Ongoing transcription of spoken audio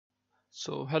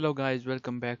So hello guys,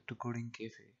 welcome back to Coding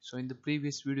Cafe. So in the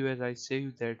previous video, as I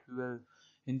said that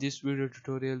in this video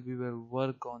tutorial we will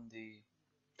work on the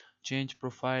change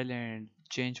profile and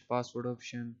change password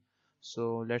option.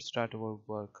 So let's start our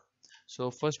work.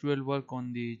 So first we will work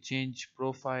on the change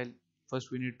profile.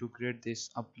 First we need to create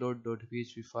this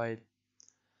upload.php file.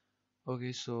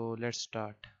 Okay, so let's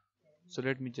start. So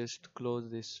let me just close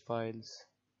these files,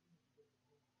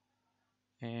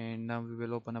 and now we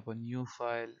will open up a new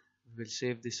file. We will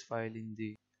save this file in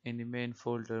the main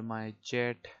folder my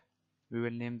chat. We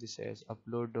will name this as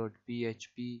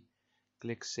upload.php.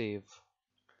 Click save.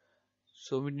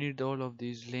 So we need all of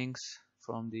these links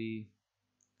from the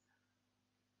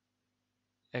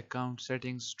account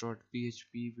settings.php.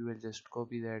 We will just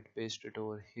copy that, paste it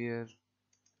over here.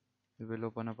 We will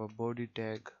open up a body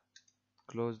tag,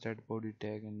 close that body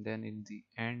tag, and then in the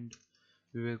end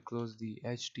we will close the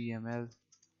HTML,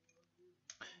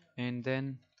 and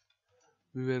then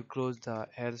we will close the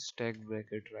else tag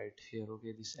bracket right here.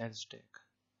 Okay, this else tag.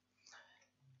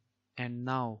 And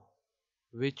now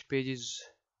which pages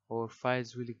or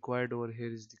files we required over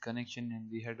here is the connection and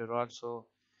the header also,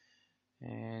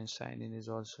 and sign in is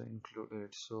also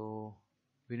included. So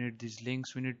we need these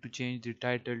links. We need to change the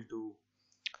title to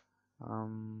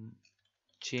um,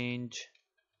 change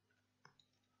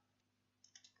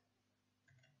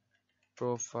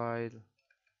profile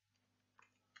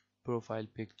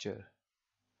picture.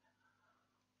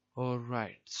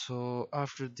 Alright, so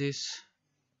after this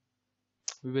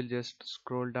we will just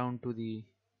scroll down to the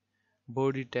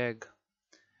body tag,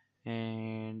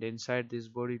 and inside this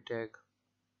body tag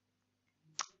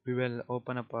we will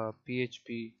open up a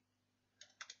PHP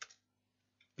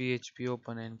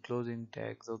open and closing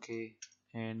tags. Okay,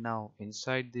 and now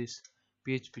inside this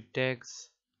PHP tags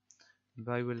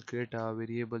I will create a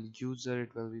variable user.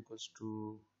 It will be equals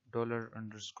to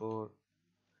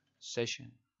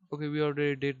 $_session. Okay, we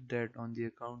already did that on the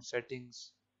account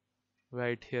settings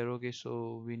right here. Okay,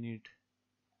 so we need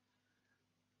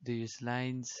these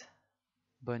lines,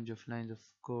 bunch of lines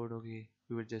of code. Okay,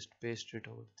 we will just paste it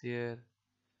over there,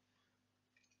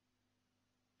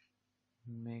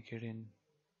 make it in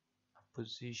a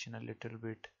position a little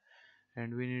bit,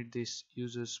 and we need this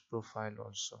user's profile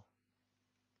also.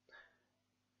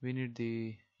 We need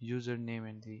the username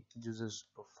and the user's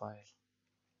profile.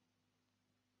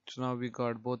 So now we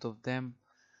got both of them.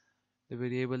 The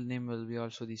variable name will be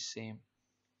also the same.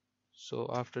 So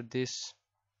after this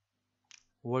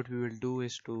what we will do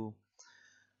is to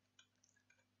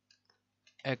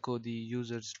echo the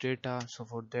user's data. So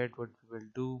for that what we will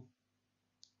do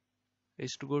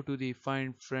is to go to the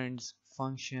find friends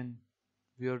function.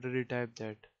 We already typed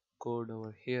that code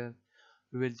over here.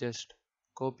 We will just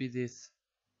copy this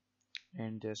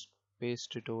and just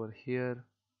paste it over here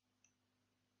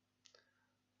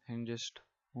and just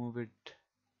move it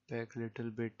back a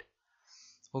little bit.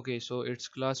 Okay, so its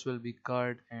class will be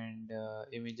card and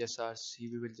images rc.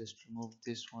 We will just remove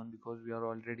this one because we are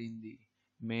already in the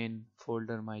main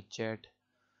folder my chat.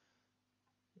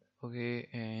 Okay,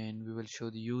 and we will show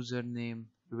the username.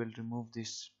 We will remove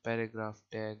this paragraph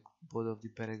tag, both of the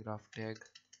paragraph tag,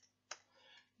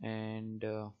 and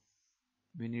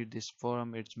we need this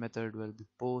forum. Its method will be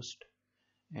post,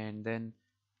 and then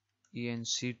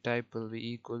enc type will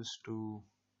be equals to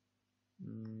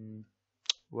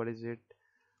what is it?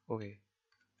 Okay,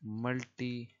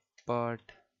 multi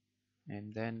part,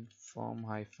 and then form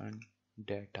hyphen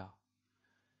data.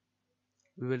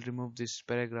 We will remove this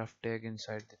paragraph tag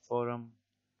inside the forum,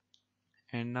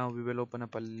 and now we will open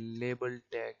up a label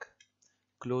tag,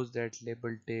 close that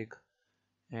label tag,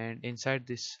 and inside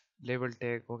this label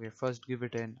tag, okay, first give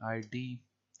it an id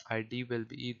will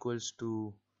be equals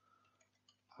to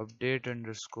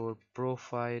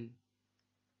update_profile,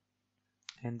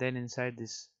 and then inside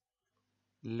this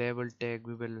label tag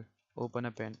we will open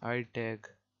up an I tag,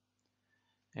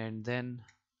 and then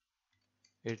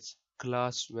its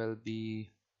class will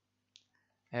be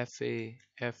fa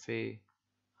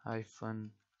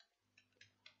hyphen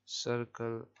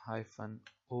circle hyphen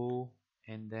o,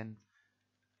 and then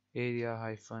area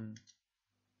hyphen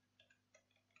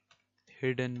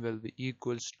hidden will be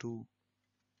equals to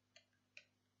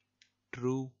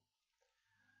true,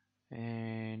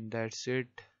 and that's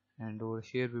it. And over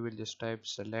here we will just type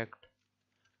select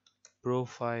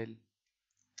profile,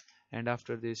 and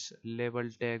after this label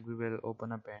tag we will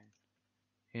open up an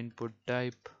input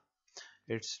type.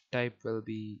 Its type will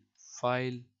be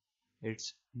file,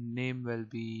 its name will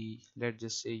be, let's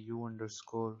just say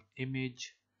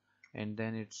u_image, and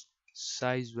then its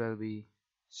size will be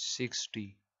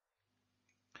 60.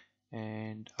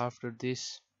 And after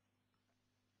this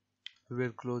we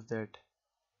will close that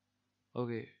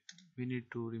Okay, we need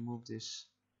to remove this.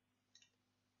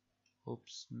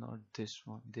 Oops, not this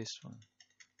one, this one.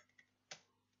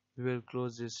 We will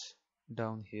close this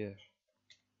down here.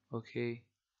 Okay,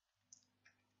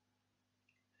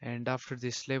 and after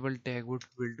this label tag, what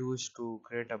we'll do is to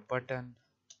create a button.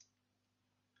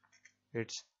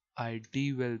 Its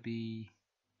ID will be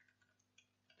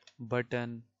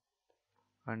button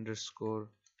underscore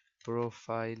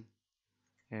profile,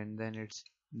 and then its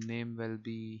name will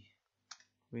be,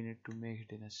 we need to make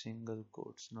it in a single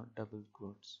quotes, not double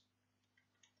quotes.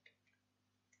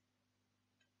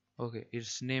 Okay,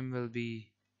 its name will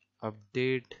be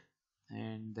update,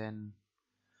 and then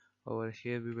over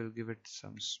here we will give it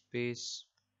some space.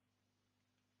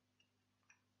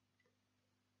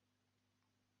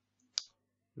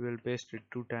 We will paste it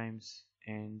 2 times,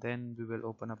 and then we will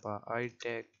open up a I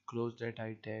tag, close that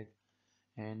I tag,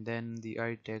 and then the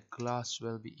I tag class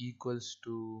will be equals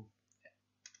to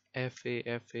fa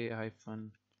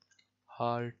hyphen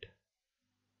heart,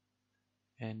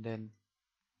 and then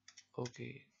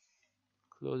okay,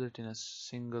 close it in a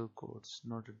single quotes,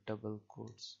 not a double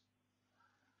quotes.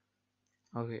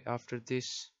 Okay, after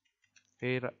this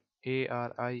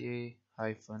aria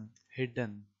hyphen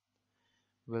hidden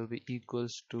will be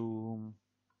equals to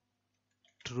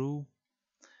true,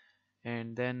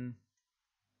 and then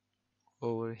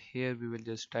over here we will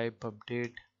just type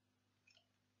update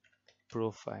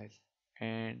profile,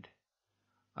 and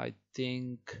I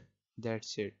think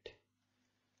that's it.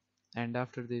 And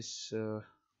after this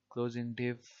closing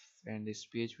div and this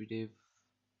php div,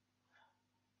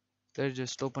 let's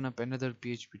just open up another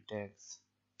php tags,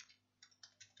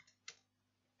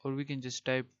 or we can just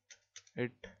type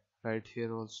it right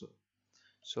here also.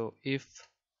 So if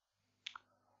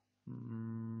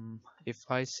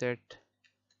I set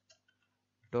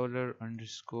dollar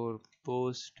underscore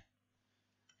post,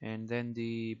 and then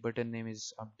the button name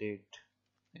is update,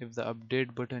 if the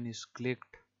update button is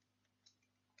clicked,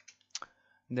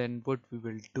 then what we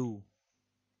will do,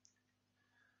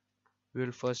 we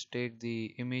will first take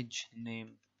the image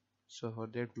name. So for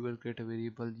that we will create a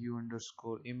variable u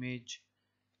underscore image,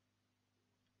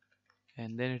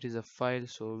 and then it is a file,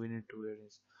 so we need to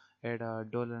add a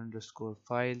dollar underscore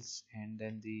files, and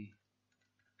then the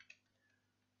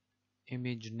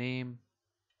image name,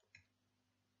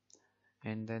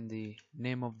 and then the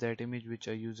name of that image which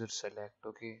a user select.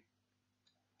 Okay,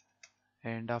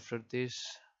 and after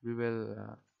this we will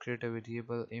create a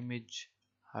variable image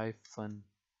hyphen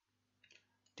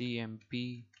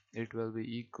tmp. It will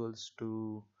be equals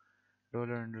to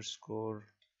dollar underscore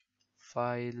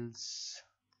files,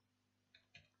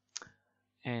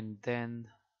 and then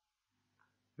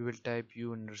we will type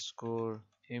u underscore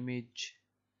image,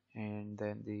 and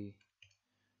then the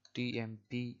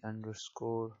tmp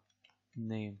underscore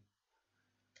name,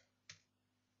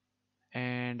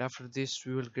 and after this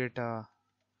we will create a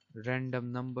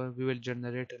random number. We will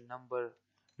generate a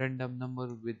random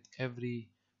number with every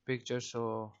picture,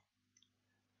 so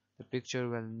the picture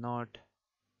will not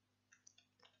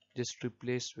just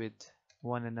replace with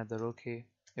one another. Okay,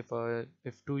 if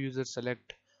two users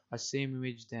select a same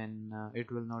image, then it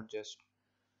will not just.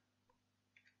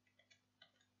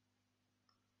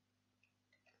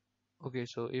 Okay,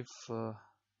 so if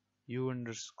u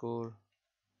underscore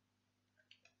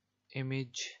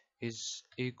image is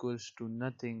equals to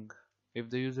nothing, if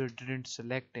the user didn't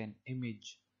select an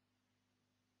image,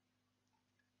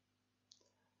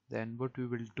 then what we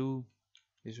will do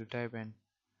is to type an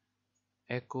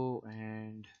echo,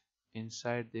 and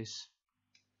inside this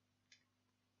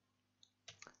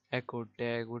echo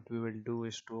tag what we will do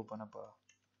is to open up a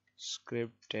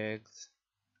script tags.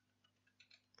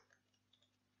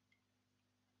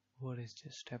 What is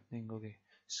just happening? Okay,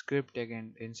 script tag,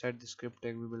 and inside the script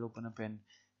tag we will open up an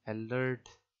alert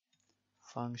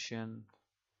function,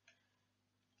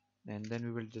 and then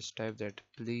we will just type that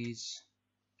please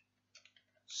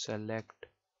select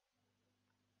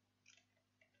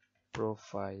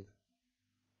profile,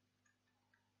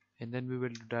 and then we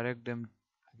will direct them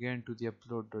again to the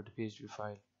upload.php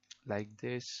file like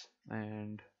this,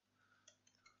 and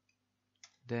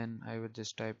then I will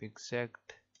just type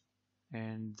exact,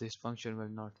 and this function will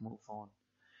not move on.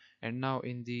 And now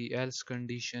in the else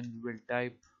condition we will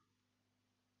type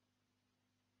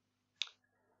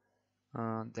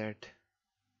that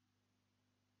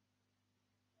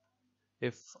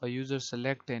if a user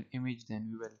select an image, then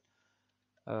we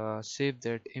will save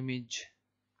that image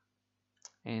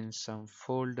in some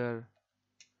folder.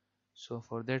 So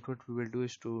for that what we will do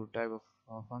is to type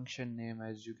a function name,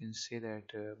 as you can say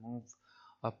that move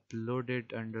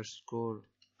uploaded underscore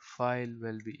file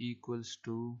will be equals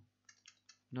to,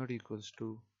 not equals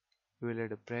to, we will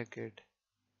add a bracket,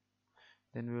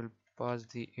 then we will pass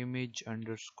the image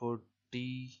underscore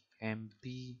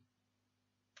tmp,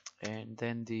 and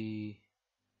then the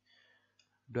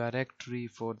directory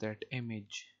for that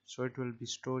image. So it will be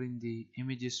storing the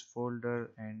images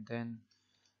folder and then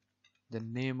the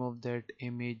name of that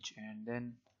image, and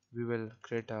then we will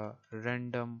create a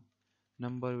random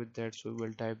number with that. So we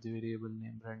will type the variable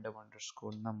name random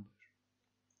underscore number.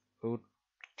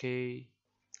 Okay,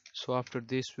 so after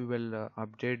this we will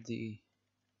update the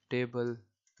table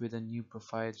with a new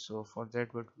profile. So for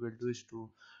that, what we will do is to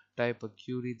type a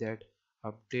query that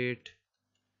update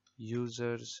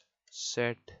users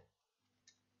set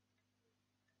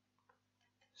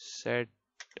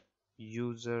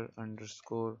user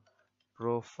underscore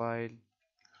profile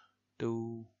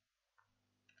to,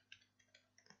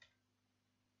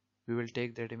 we will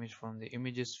take that image from the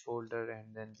images folder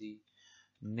and then the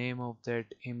name of that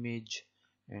image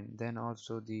and then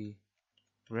also the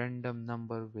random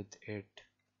number with it.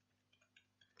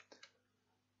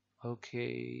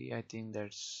 Okay, I think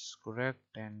that's correct,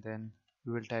 and then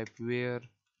we will type where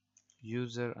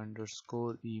user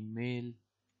underscore email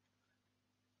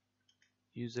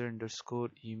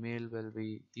will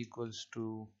be equals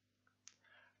to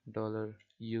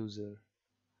 $user.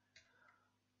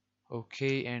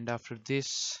 Okay, and after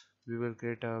this we will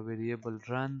create a variable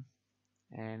run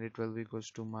and it will be equals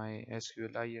to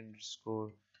mysqli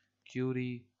underscore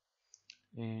query,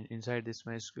 and inside this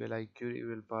mysqli query we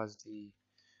will pass the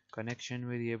connection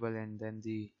variable and then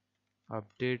the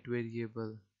update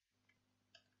variable,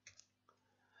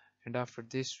 and after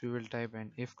this we will type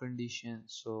an if condition.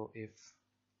 So if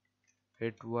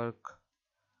it work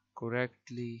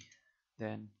correctly,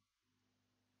 then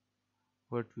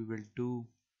what we will do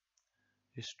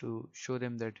is to show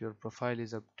them that your profile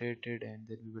is updated, and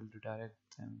then we will redirect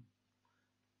them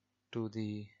to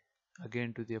the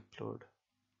again to the upload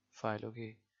file.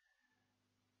 Okay,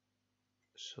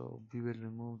 so we will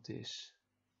remove this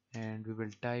and we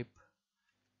will type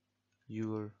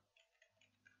your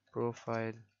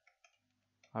profile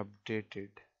updated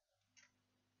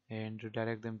and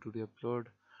redirect them to the upload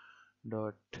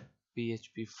dot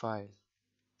php file.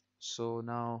 So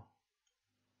now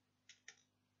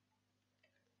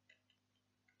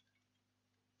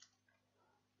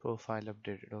profile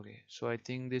updated. Okay, so I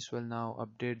think this will now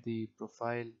update the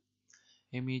profile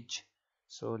image.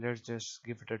 So let's just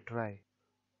give it a try,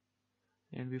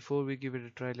 and before we give it a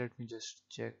try, let me just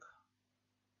check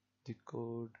the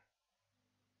code.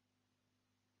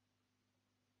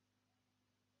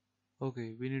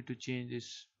 Okay, we need to change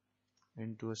this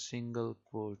into a single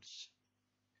quotes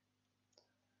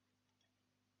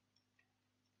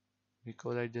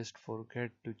because I just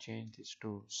forget to change this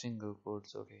to single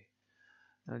quotes. Okay,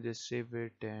 now just save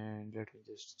it and let me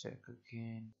just check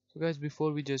again. So guys,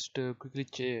 before we just quickly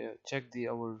check the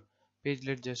our page,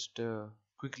 let's just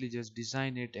quickly just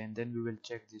design it and then we will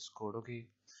check this code. Okay,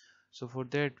 so for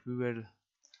that we will,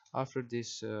 after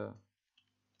this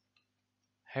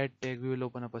head tag, we will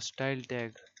open up a style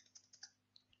tag,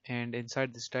 and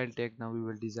inside the style tag now we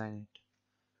will design it.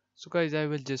 So guys, I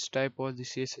will just type all the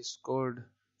css code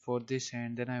for this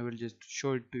and then I will just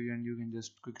show it to you, and you can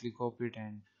just quickly copy it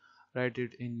and write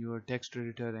it in your text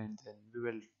editor, and then we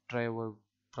will try our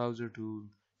browser to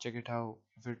check it out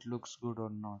if it looks good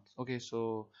or not. Okay,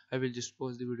 so I will just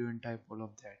pause the video and type all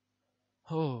of that.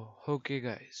 Oh, okay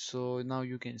guys, so now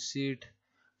you can see it.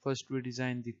 First we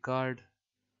design the card,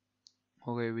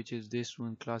 okay, which is this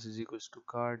one, class is equals to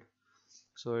card.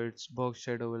 So its box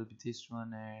shadow will be this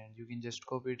one, and you can just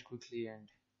copy it quickly and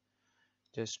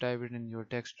just type it in your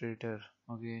text editor.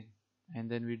 Okay, and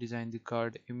then we design the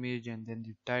card image and then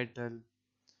the title.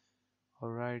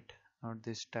 Alright, not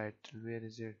this title, where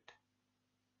is it?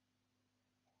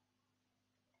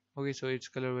 Okay, so its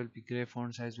color will be gray,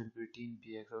 font size will be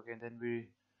 18px. Okay, then we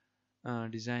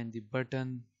design the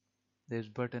button, there's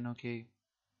button. Okay,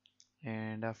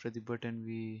 and after the button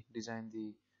we design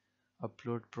the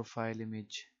upload profile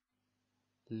image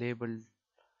label,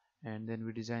 and then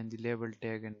we design the label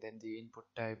tag and then the input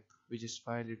type, which is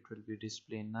file, it will be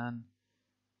display none,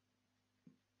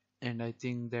 and I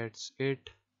think that's it.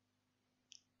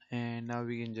 And now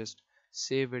we can just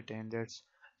save it and let's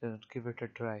give it a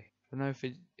try. So now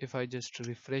if I just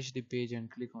refresh the page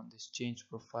and click on this change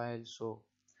profile, so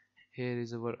here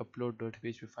is our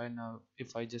upload.php file. Now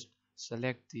if I just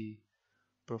select the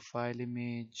profile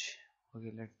image,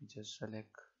 okay, let me just select,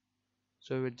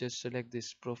 so I will just select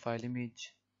this profile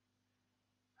image,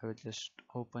 I will just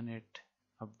open it,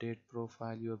 update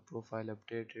profile, your profile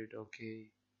updated.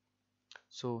 Okay,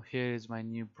 so here is my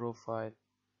new profile,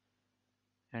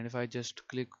 and if I just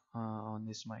click on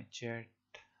this my chat,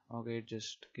 Okay, it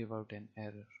just give out an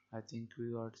error. I think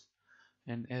we got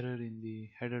an error in the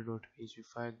header.php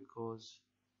file because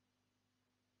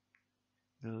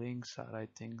the links are, I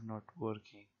think, not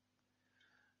working.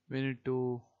 We need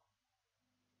to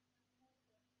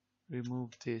remove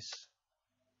this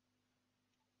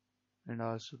and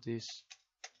also this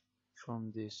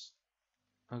from this.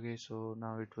 Okay, so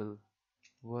now it will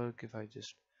work if I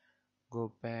just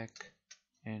go back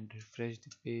and refresh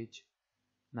the page.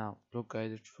 Now look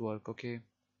guys, it's work. Okay,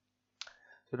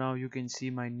 so now you can see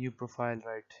my new profile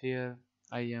right here.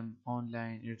 I am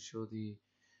online. It show the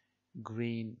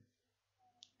green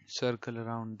circle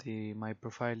around the my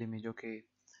profile image. Okay,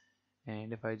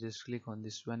 and if I just click on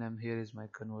this when I'm here is my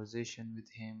conversation with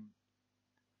him,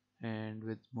 and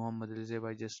with Muhammad Rizab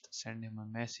I just send him a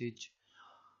message.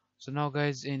 So now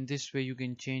guys, in this way you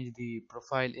can change the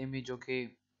profile image.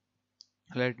 Okay,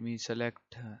 let me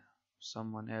select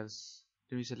someone else.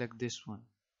 Let me select this one,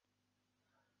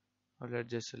 or let's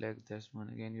just select this one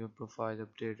again. Your profile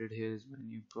updated. Here is my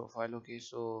new profile. Okay,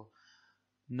 so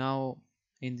now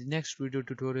in the next video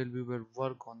tutorial we will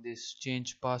work on this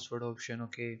change password option.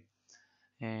 Okay,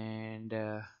 and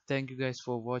thank you guys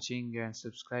for watching, and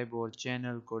subscribe our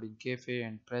channel Coding Cafe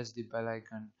and press the bell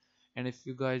icon. And if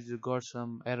you guys got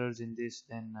some errors in this,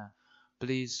 then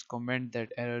please comment that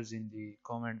errors in the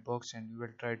comment box and we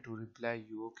will try to reply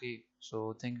you. Okay,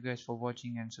 so thank you guys for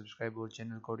watching and subscribe our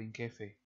channel Coding Cafe.